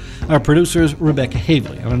Daigneault. Our producer is Rebecca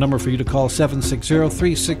Havley. I have a number for you to call,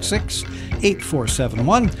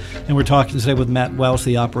 760-366-8471. And we're talking today with Matt Welch,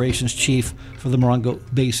 the operations chief for the Morongo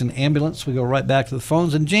Basin Ambulance. We go right back to the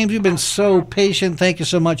phones. And James, you've been so patient. Thank you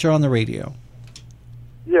so much. You're on the radio.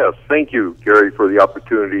 Yes, thank you, Gary, for the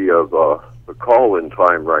opportunity of the call-in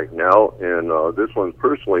time right now, and this one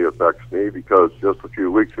personally affects me because just a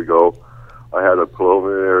few weeks ago I had a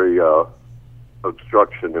preliminary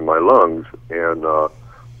obstruction in my lungs, and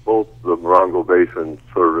both the Morongo Basin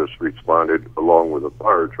service responded along with a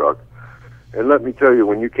fire truck. And let me tell you,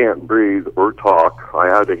 when you can't breathe or talk, I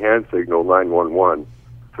had to hand signal 911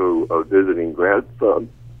 to a visiting grandson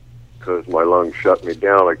because my lungs shut me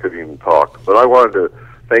down. I couldn't even talk. But I wanted to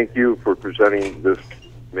thank you for presenting this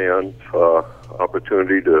man's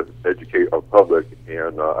opportunity to educate our public,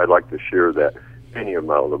 and I'd like to share that any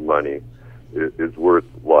amount of money is worth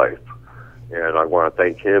life. And I want to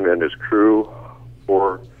thank him and his crew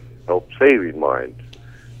for help saving mine.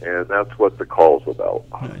 And that's what the call's about.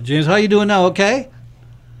 James, how you doing now? Okay?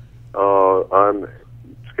 I'm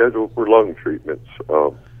scheduled for lung treatments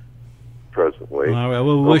presently. All right.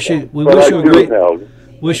 Well, we wish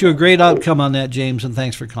you a great outcome on that, James, and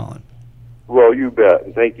thanks for calling. Well, you bet.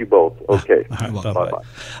 And thank you both. Okay.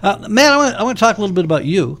 Bye-bye. Man, I want to talk a little bit about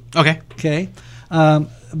you. Okay. Okay.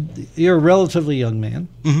 You're a relatively young man,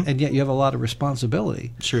 and yet you have a lot of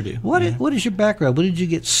responsibility. Sure do. What is your background? When did you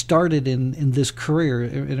get started in this career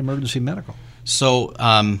in emergency medical? So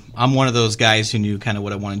I'm one of those guys who knew kind of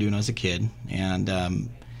what I wanted to do when I was a kid. And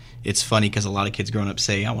it's funny because a lot of kids growing up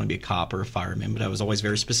say, I want to be a cop or a fireman, but I was always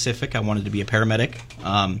very specific. I wanted to be a paramedic.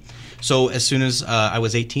 So as soon as I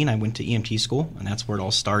was 18, I went to EMT school, and that's where it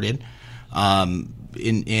all started.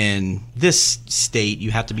 In this state,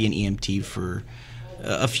 you have to be an EMT for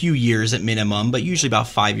a few years at minimum, but usually about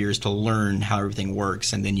 5 years to learn how everything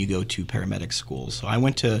works, and then you go to paramedic school. So I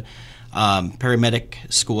went to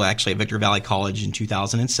paramedic school actually at Victor Valley College in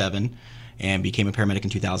 2007 and became a paramedic in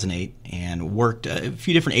 2008 and worked a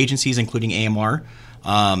few different agencies, including AMR,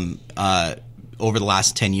 over the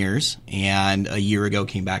last 10 years. And a year ago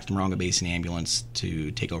came back to Morongo Basin Ambulance to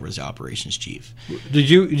take over as the operations chief. Did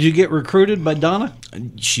you get recruited by Donna?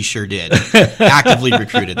 She sure did. Actively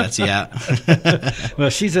recruited. That's Well,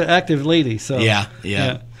 she's an active lady, so yeah.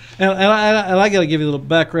 And I got to give you a little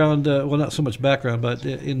background. Well, not so much background, but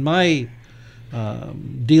in my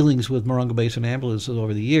dealings with Morongo Basin Ambulances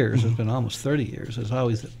over the years, it's been almost 30 years. It's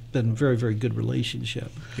always been a very, very good relationship.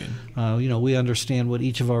 Good. We understand what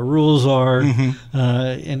each of our rules are in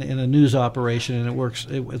a news operation, and it works.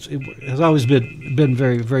 It has always been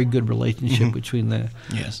very, very good relationship between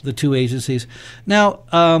the two agencies. Now,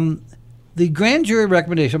 the grand jury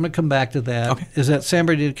recommendation, I'm going to come back to that, is that San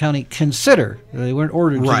Bernardino County consider, they weren't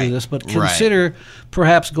ordered to do this, but consider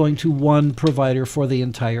perhaps going to one provider for the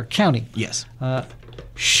entire county. Yes.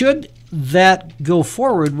 Should that go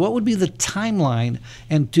forward, what would be the timeline?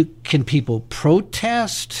 And can people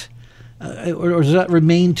protest? Or does that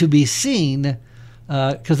remain to be seen?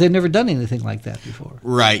 Because they've never done anything like that before.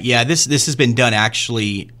 Right, yeah. This has been done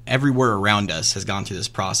actually everywhere around us has gone through this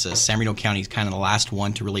process. San Bernardino County is kind of the last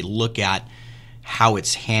one to really look at how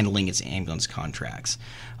it's handling its ambulance contracts.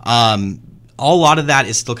 A lot of that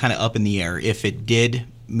is still kind of up in the air. If it did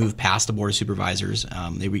move past the Board of Supervisors,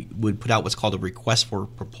 they would put out what's called a request for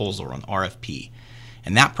proposal, or an RFP.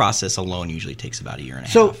 And that process alone usually takes about a year and a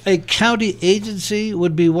half. So a county agency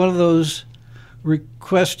would be one of those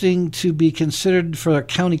requesting to be considered for a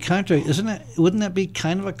county contract. Wouldn't that be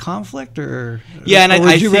kind of a conflict, or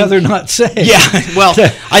would you rather not say? Yeah, well,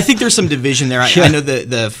 I think there's some division there. I know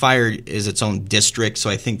the fire is its own district, so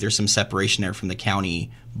I think there's some separation there from the county,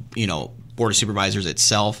 Board of Supervisors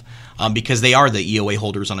itself, because they are the EOA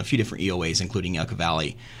holders on a few different EOAs, including Yucca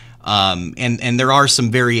Valley. And there are some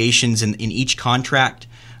variations in each contract,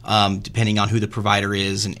 depending on who the provider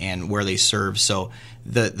is and where they serve. So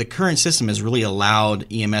the current system has really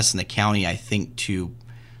allowed EMS in the county, I think, to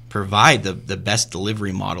provide the best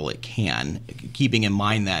delivery model it can, keeping in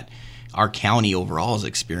mind that our county overall is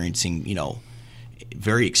experiencing,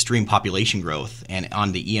 very extreme population growth. And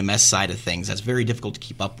on the EMS side of things, that's very difficult to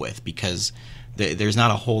keep up with because there's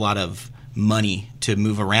not a whole lot of money to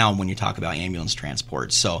move around when you talk about ambulance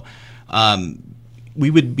transport. So we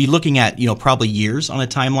would be looking at, probably years on a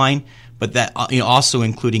timeline, but that, also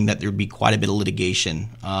including that there would be quite a bit of litigation.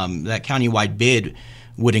 That countywide bid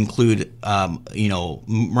would include,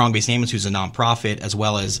 Morongo Basin Ambulance, who's a nonprofit, as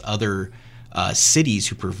well as other cities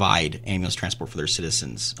who provide ambulance transport for their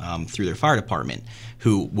citizens through their fire department,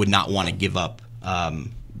 who would not want to give up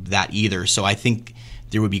that either. So I think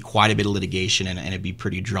there would be quite a bit of litigation, and it'd be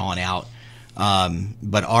pretty drawn out.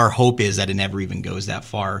 But our hope is that it never even goes that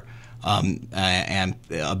far. And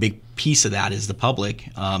a big piece of that is the public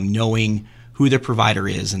knowing who their provider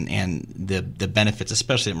is and the benefits,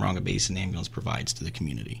 especially that Morongo Basin Ambulance provides to the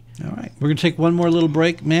community. All right. We're going to take one more little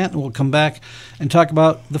break, Matt, and we'll come back and talk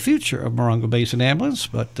about the future of Morongo Basin Ambulance,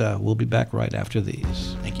 but we'll be back right after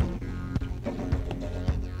these. Thank you.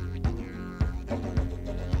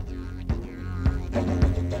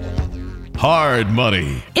 Hard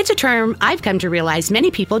money. It's a term I've come to realize many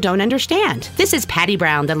people don't understand. This is Patty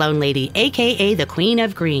Brown, the loan lady, aka the Queen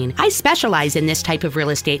of Green. I specialize in this type of real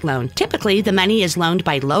estate loan. Typically, the money is loaned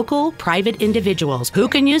by local, private individuals. Who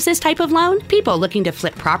can use this type of loan? People looking to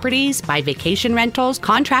flip properties, buy vacation rentals,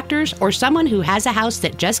 contractors, or someone who has a house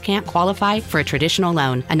that just can't qualify for a traditional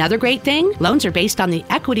loan. Another great thing, loans are based on the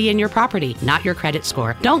equity in your property, not your credit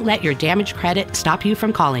score. Don't let your damaged credit stop you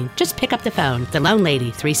from calling. Just pick up the phone. The Loan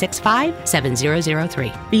Lady, 365-7003.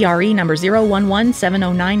 BRE number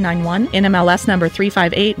 011-70991, NMLS number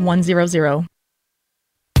 358100.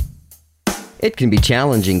 It can be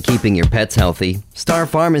challenging keeping your pets healthy. Star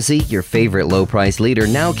Pharmacy, your favorite low-price leader,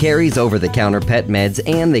 now carries over-the-counter pet meds,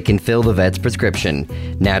 and they can fill the vet's prescription.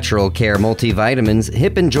 Natural Care multivitamins,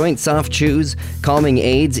 hip and joint soft chews, calming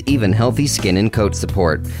aids, even healthy skin and coat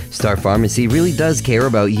support. Star Pharmacy really does care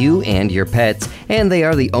about you and your pets, and they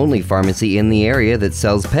are the only pharmacy in the area that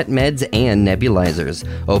sells pet meds and nebulizers.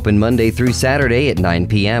 Open Monday through Saturday at 9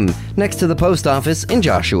 p.m. next to the post office in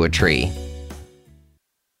Joshua Tree.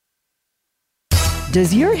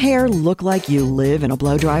 Does your hair look like you live in a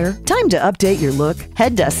blowdryer? Time to update your look.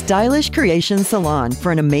 Head to Stylish Creation Salon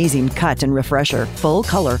for an amazing cut and refresher. Full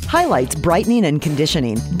color, highlights, brightening, and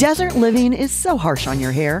conditioning. Desert living is so harsh on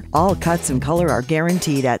your hair. All cuts and color are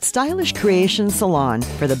guaranteed at Stylish Creation Salon.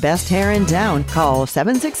 For the best hair in town, call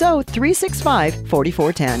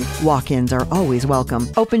 760-365-4410. Walk-ins are always welcome.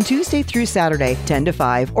 Open Tuesday through Saturday, 10 to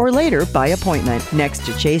 5, or later by appointment. Next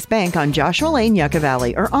to Chase Bank on Joshua Lane, Yucca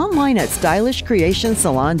Valley, or online at stylishcreationsalon.com.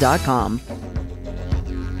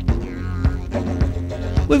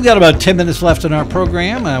 We've got about 10 minutes left in our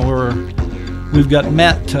program. We've got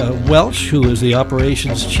Matt Welch, who is the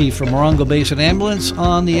operations chief from Morongo Basin Ambulance,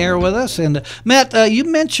 on the air with us. And Matt, you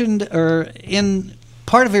mentioned, in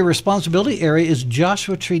part of your responsibility area is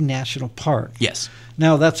Joshua Tree National Park. Yes.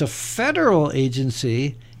 Now, that's a federal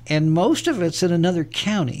agency, and most of it's in another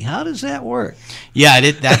county. How does that work? Yeah,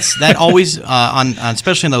 that always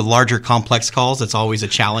especially in the larger complex calls. That's always a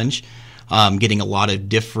challenge, getting a lot of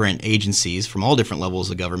different agencies from all different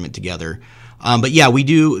levels of government together. But yeah, we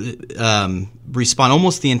do respond.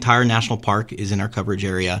 Almost the entire national park is in our coverage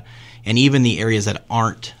area, and even the areas that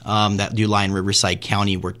aren't that do lie in Riverside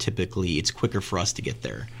County, where typically it's quicker for us to get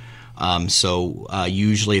there. So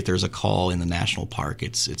usually if there's a call in the national park,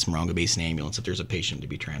 it's Morongo Basin Ambulance if there's a patient to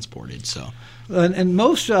be transported. So, and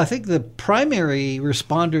most, I think the primary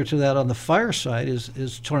responder to that on the fire side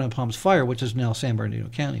is 29 Palms Fire, which is now San Bernardino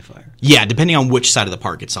County Fire. Yeah, depending on which side of the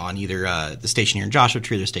park it's on, either the station here in Joshua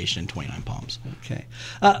Tree or the station in 29 Palms. Okay.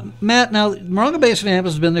 Matt, now Morongo Basin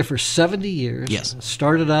Ambulance has been there for 70 years. Yes.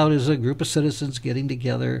 Started out as a group of citizens getting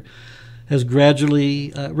together, has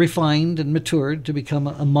gradually refined and matured to become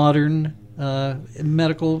a modern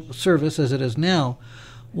medical service as it is now.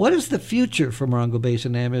 What is the future for Morongo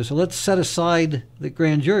Basin Ambulance? So let's set aside the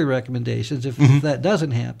grand jury recommendations if that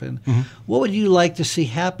doesn't happen. What would you like to see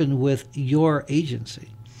happen with your agency?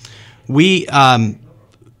 We have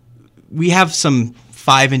some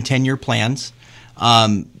 5 and 10 year plans.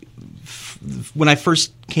 When I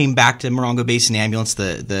first came back to Morongo Basin Ambulance,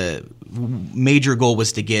 the major goal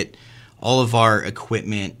was to get all of our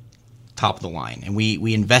equipment top of the line. And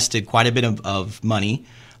we invested quite a bit of money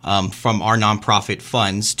from our nonprofit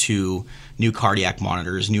funds to new cardiac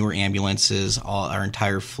monitors, newer ambulances. Our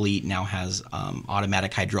entire fleet now has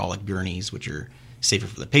automatic hydraulic gurneys, which are safer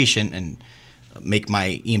for the patient and make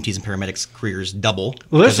my EMTs and paramedics careers double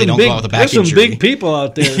because they don't go out with a back injury. There's some big people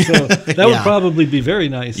out there, so that would probably be very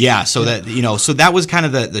nice. Yeah, so that was kind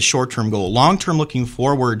of the short-term goal. Long-term, looking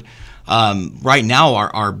forward, right now,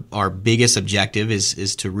 our biggest objective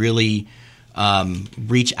is to really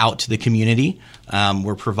reach out to the community.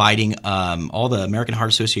 We're providing all the American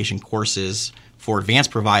Heart Association courses for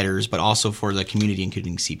advanced providers, but also for the community,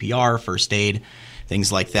 including CPR, first aid,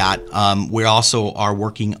 things like that. We also are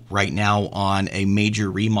working right now on a major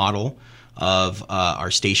remodel of our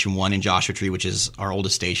Station 1 in Joshua Tree, which is our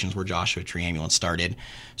oldest stations where Joshua Tree Ambulance started.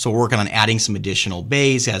 So we're working on adding some additional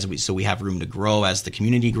bays so we have room to grow as the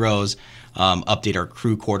community grows, update our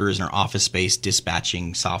crew quarters and our office space,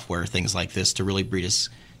 dispatching software, things like this to really bring us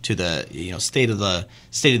to the state of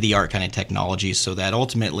the art kind of technology, so that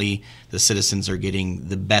ultimately the citizens are getting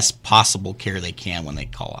the best possible care they can when they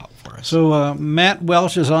call out for us. So Matt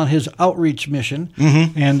Welch is on his outreach mission,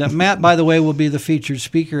 and Matt, by the way, will be the featured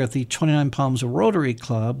speaker at the 29 Palms Rotary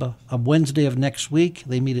Club on Wednesday of next week.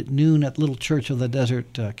 They meet at noon at Little Church of the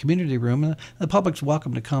Desert Community Room. The public's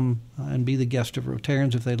welcome to come and be the guest of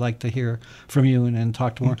Rotarians if they'd like to hear from you and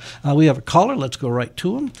talk to more. We have a caller. Let's go right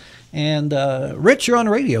to him. And Rich, you're on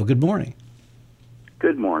the radio. Good morning.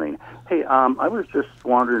 Good morning. Hey, I was just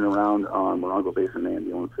wandering around on Morongo Basin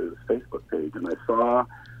Ambulance's Facebook page, and I saw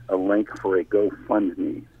a link for a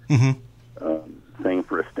GoFundMe thing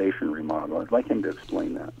for a station remodel. I'd like him to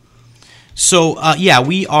explain that. So,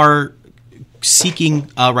 we are seeking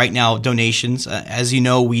right now donations. As you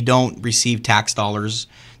know, we don't receive tax dollars.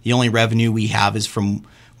 The only revenue we have is from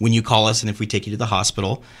when you call us and if we take you to the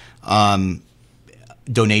hospital.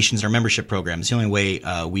 Donations or membership programs. The only way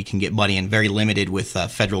we can get money, and very limited with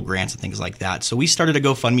federal grants and things like that. So we started a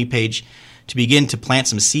GoFundMe page to begin to plant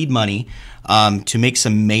some seed money to make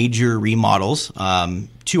some major remodels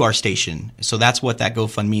to our station. So that's what that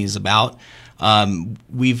GoFundMe is about.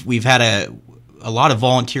 We've had a lot of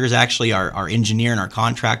volunteers. Actually, our engineer and our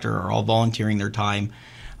contractor are all volunteering their time,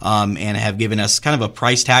 and have given us kind of a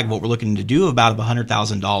price tag of what we're looking to do, about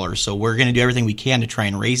 $100,000. So we're going to do everything we can to try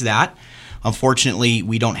and raise that. Unfortunately,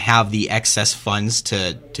 we don't have the excess funds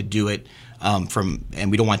to do it and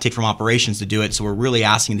we don't want to take from operations to do it. So we're really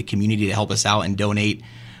asking the community to help us out and donate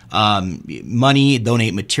money,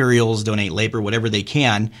 donate materials, donate labor, whatever they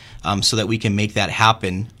can, so that we can make that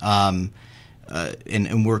happen. And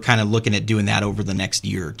we're kind of looking at doing that over the next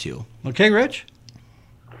year or two. Okay, Rich?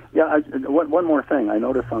 Yeah, one more thing. I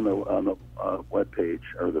noticed on the web page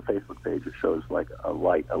or the Facebook page, it shows like a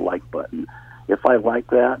like button. If I like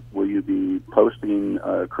that, will you be posting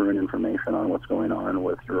current information on what's going on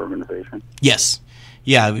with your organization? Yes.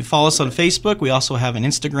 Yeah, we follow us on Facebook. We also have an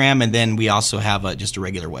Instagram, and then we also have just a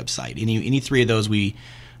regular website. Any three of those we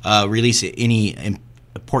release any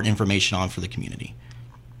important information on for the community.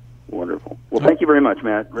 Wonderful. Well, thank you very much,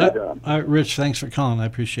 Matt. Great job. Rich, thanks for calling. I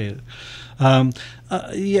appreciate it.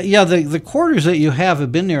 The quarters that you have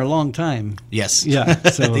been there a long time. Yes. Yeah.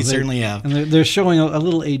 So they certainly have. And they're showing a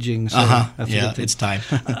little aging. So yeah, it's time.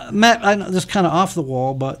 Matt, I know this is kind of off the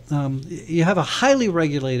wall, but you have a highly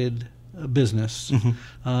regulated business.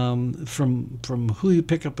 From who you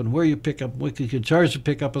pick up and where you pick up, what you can charge to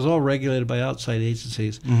pick up is all regulated by outside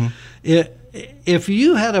agencies. If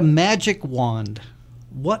you had a magic wand,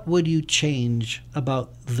 what would you change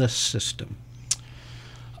about the system?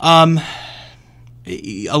 A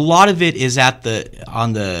lot of it is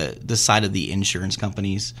on the side of the insurance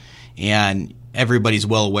companies, and everybody's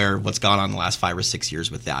well aware of what's gone on in the last 5 or 6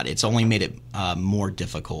 years with that. It's only made it more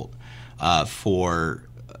difficult for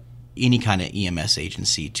any kind of EMS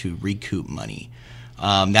agency to recoup money.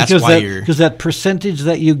 That's because that percentage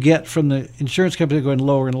that you get from the insurance company is going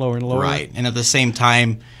lower and lower and lower. Right, and at the same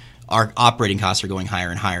time, our operating costs are going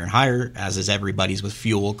higher and higher and higher, as is everybody's, with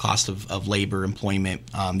fuel, cost of labor, employment,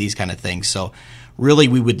 these kind of things. So really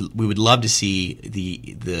we would love to see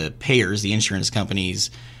the payers, the insurance companies,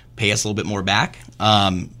 pay us a little bit more back.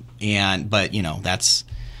 But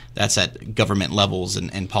that's at government levels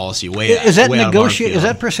and policy way. Is that negotiate? Is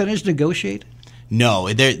that percentage negotiated? No,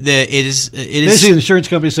 it is. Basically, the insurance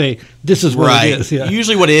companies say this is what it is. Yeah.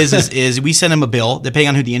 Usually, what it is we send them a bill. Depending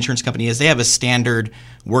on who the insurance company is, they have a standard.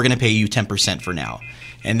 We're going to pay you 10% for now,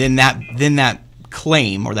 and then that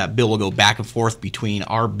claim or that bill will go back and forth between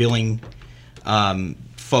our billing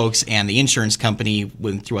folks and the insurance company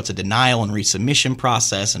through what's a denial and resubmission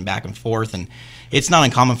process and back and forth. And it's not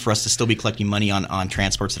uncommon for us to still be collecting money on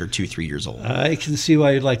transports that are 2-3 years old. I can see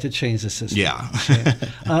why you'd like to change the system. Yeah.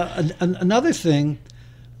 Okay. Another thing,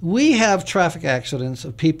 we have traffic accidents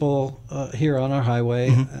of people here on our highway.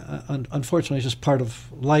 Unfortunately, it's just part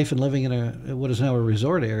of life and living in what is now a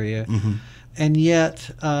resort area. And yet,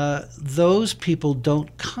 those people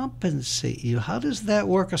don't compensate you. How does that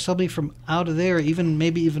work? If somebody from out of there,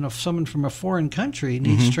 maybe even if someone from a foreign country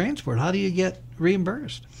needs transport, how do you get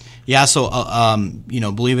reimbursed? Yeah, so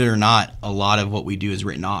believe it or not, a lot of what we do is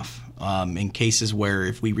written off. In cases where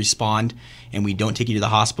if we respond and we don't take you to the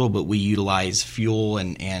hospital, but we utilize fuel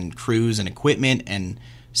and crews and equipment and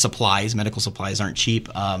supplies, medical supplies aren't cheap.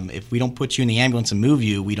 If we don't put you in the ambulance and move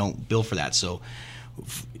you, we don't bill for that. So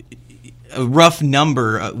a rough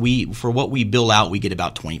number, for what we bill out, we get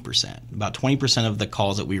about 20%. About 20% of the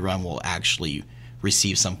calls that we run will actually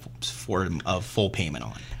receive some form of full payment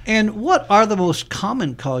on. And what are the most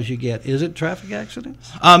common calls you get? Is it traffic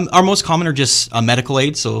accidents? Our most common are just medical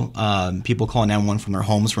aid, so people calling 911 from their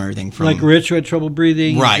homes, from everything from... Like Rich who had trouble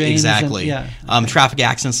breathing? Right, James exactly. Okay. Traffic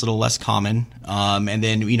accidents, a little less common. And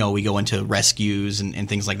then, we go into rescues and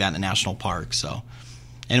things like that in the national park, so...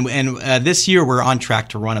 And this year we're on track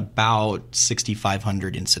to run about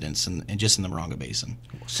 6,500 incidents just in the Morongo Basin.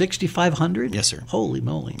 6,500? Yes, sir. Holy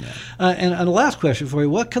moly. Yeah. And the last question for you,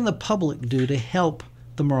 what can the public do to help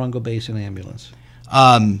the Morongo Basin Ambulance?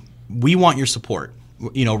 We want your support.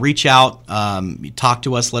 Reach out, talk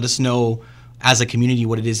to us, let us know as a community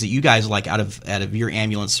what it is that you guys like out of your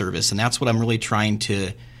ambulance service. And that's what I'm really trying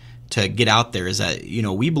to get out there, is that,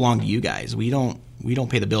 we belong to you guys. We don't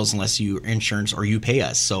pay the bills unless you insurance or you pay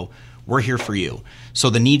us. So we're here for you.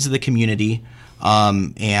 So the needs of the community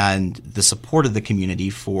and the support of the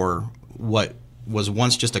community for what was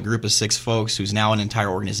once just a group of 6 folks who's now an entire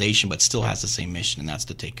organization but still has the same mission, and that's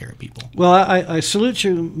to take care of people. Well, I salute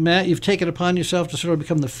you, Matt. You've taken upon yourself to sort of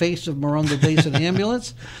become the face of Morongo Basin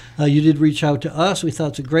Ambulance. You did reach out to us. We thought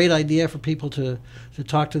it's a great idea for people to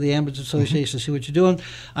talk to the Ambulance Association to see what you're doing.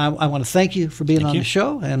 I want to thank you for being on the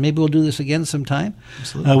show, and maybe we'll do this again sometime.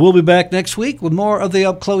 Absolutely. We'll be back next week with more of the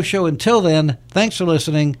Up Close Show. Until then, thanks for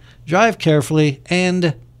listening. Drive carefully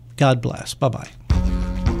and God bless. Bye-bye.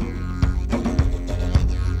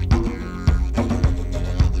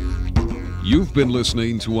 You've been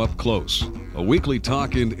listening to Up Close, a weekly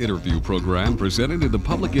talk and interview program presented in the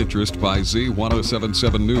public interest by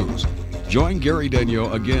Z1077 News. Join Gary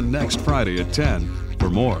Daigneault again next Friday at 10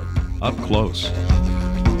 for more Up Close.